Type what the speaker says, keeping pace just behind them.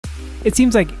It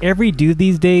seems like every dude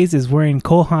these days is wearing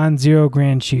Cole Haan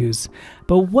Zerogrand shoes.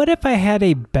 But what if I had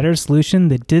a better solution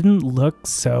that didn't look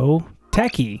so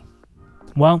techy?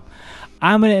 Well,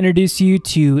 I'm going to introduce you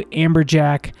to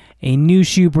Amberjack, a new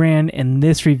shoe brand in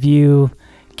this review.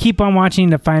 Keep on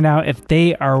watching to find out if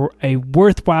they are a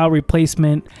worthwhile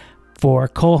replacement for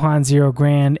Cole Haan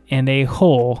Zerogrand and a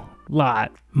whole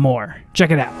lot more.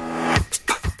 Check it out.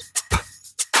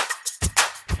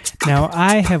 Now,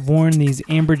 I have worn these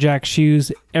Amberjack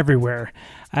shoes everywhere.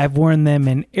 I've worn them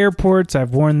in airports.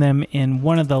 I've worn them in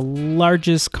one of the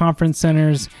largest conference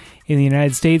centers in the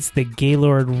United States, the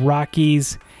Gaylord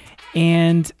Rockies,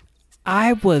 and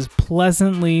I was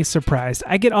pleasantly surprised.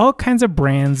 I get all kinds of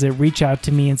brands that reach out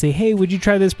to me and say, hey, would you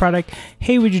try this product?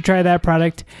 Hey, would you try that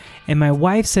product? And my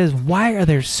wife says, why are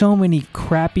there so many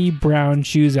crappy brown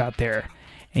shoes out there?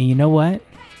 And you know what?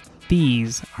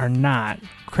 These are not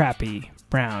crappy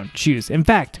brown shoes. In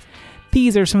fact,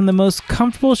 these are some of the most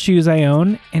comfortable shoes I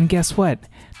own, and guess what?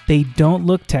 They don't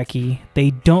look techy.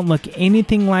 They don't look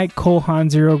anything like Cole Haan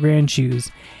Zerogrand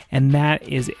shoes, and that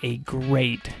is a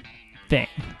great thing.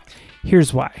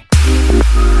 Here's why.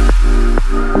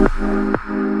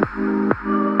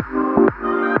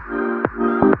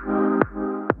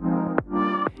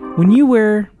 When you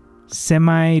wear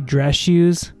semi-dress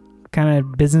shoes, kind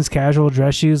of business casual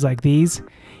dress shoes like these,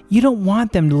 you don't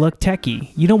want them to look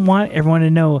techy. You don't want everyone to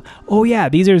know, oh yeah,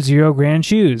 these are Zerogrand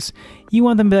shoes. You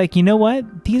want them to be like, you know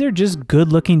what? These are just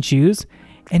good looking shoes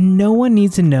and no one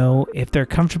needs to know if they're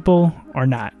comfortable or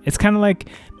not. It's kind of like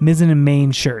mizzen and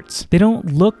main shirts. They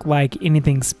don't look like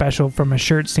anything special from a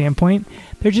shirt standpoint.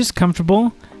 They're just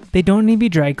comfortable. They don't need to be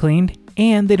dry cleaned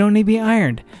and they don't need to be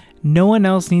ironed. No one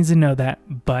else needs to know that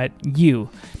but you.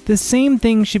 The same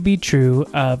thing should be true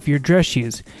of your dress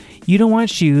shoes. You don't want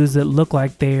shoes that look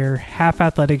like they're half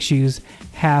athletic shoes,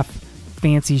 half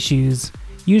fancy shoes.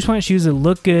 You just want shoes that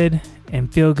look good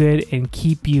and feel good and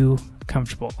keep you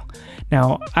comfortable.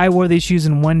 Now, I wore these shoes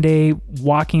in one day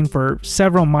walking for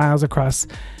several miles across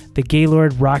the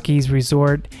Gaylord Rockies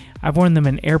Resort. I've worn them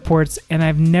in airports and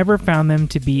I've never found them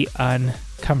to be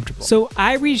uncomfortable. So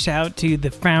I reached out to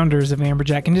the founders of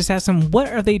Amberjack and just asked them, what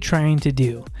are they trying to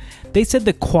do? They said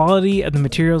the quality of the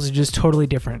materials is just totally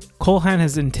different. Cole Haan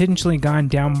has intentionally gone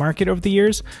down market over the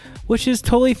years, which is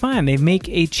totally fine. They make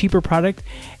a cheaper product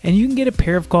and you can get a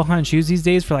pair of Cole Haan shoes these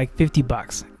days for like 50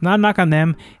 bucks. Not a knock on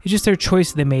them, it's just their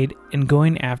choice they made in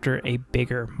going after a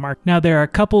bigger market. Now there are a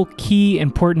couple key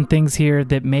important things here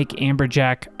that make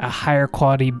Amberjack a higher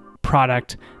quality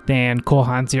product than Cole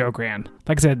Haan Zerogrand.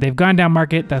 Like I said, they've gone down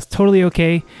market. That's totally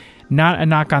okay. Not a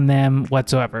knock on them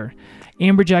whatsoever.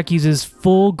 Amberjack uses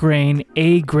full grain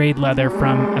A-grade leather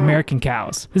from American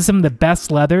cows. This is some of the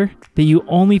best leather that you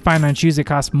only find on shoes that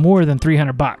cost more than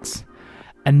 300 bucks.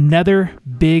 Another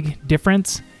big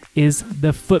difference is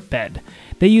the footbed.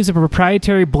 They use a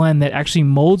proprietary blend that actually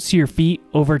molds to your feet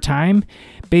over time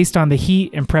based on the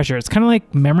heat and pressure. It's kind of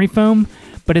like memory foam,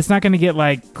 but it's not going to get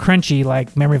like crunchy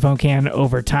like memory foam can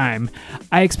over time.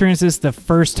 I experienced this the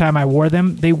first time I wore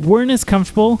them. They weren't as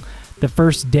comfortable the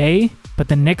first day, but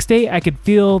the next day I could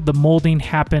feel the molding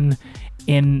happen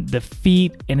in the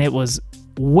feet and it was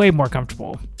way more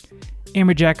comfortable.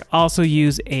 Amberjack also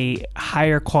use a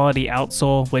higher quality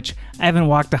outsole, which I haven't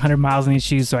walked 100 miles in these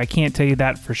shoes, so I can't tell you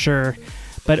that for sure.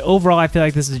 But overall, I feel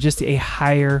like this is just a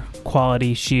higher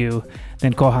quality shoe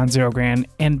than Cole Haan Zerogrand.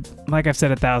 And like I've said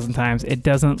 1,000 times, it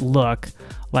doesn't look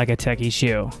like a techie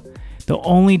shoe. The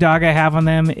only dog I have on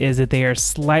them is that they are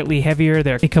slightly heavier.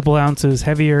 They're a couple ounces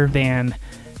heavier than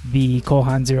the Cole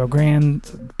Haan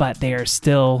Zerogrand, but they are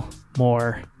still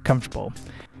more comfortable.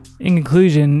 In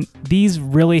conclusion, these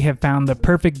really have found the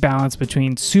perfect balance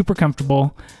between super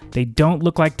comfortable, they don't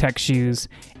look like tech shoes,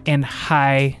 and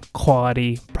high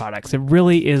quality products. It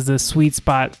really is the sweet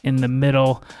spot in the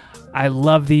middle. I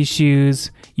love these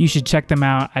shoes. You should check them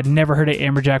out. I'd never heard of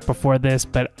Amberjack before this,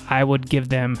 but I would give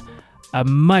them a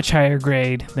much higher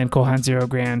grade than Cole Haan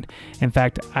Zerogrand. In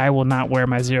fact, I will not wear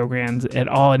my Zerogrands at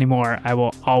all anymore. I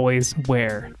will always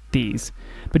wear these.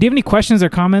 But do you have any questions or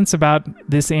comments about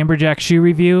this Amberjack shoe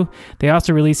review? They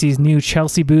also released these new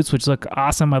Chelsea boots, which look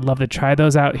awesome. I'd love to try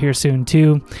those out here soon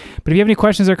too. But if you have any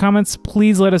questions or comments,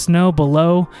 please let us know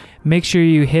below. Make sure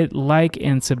you hit like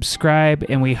and subscribe,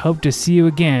 and we hope to see you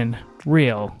again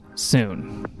real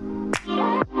soon.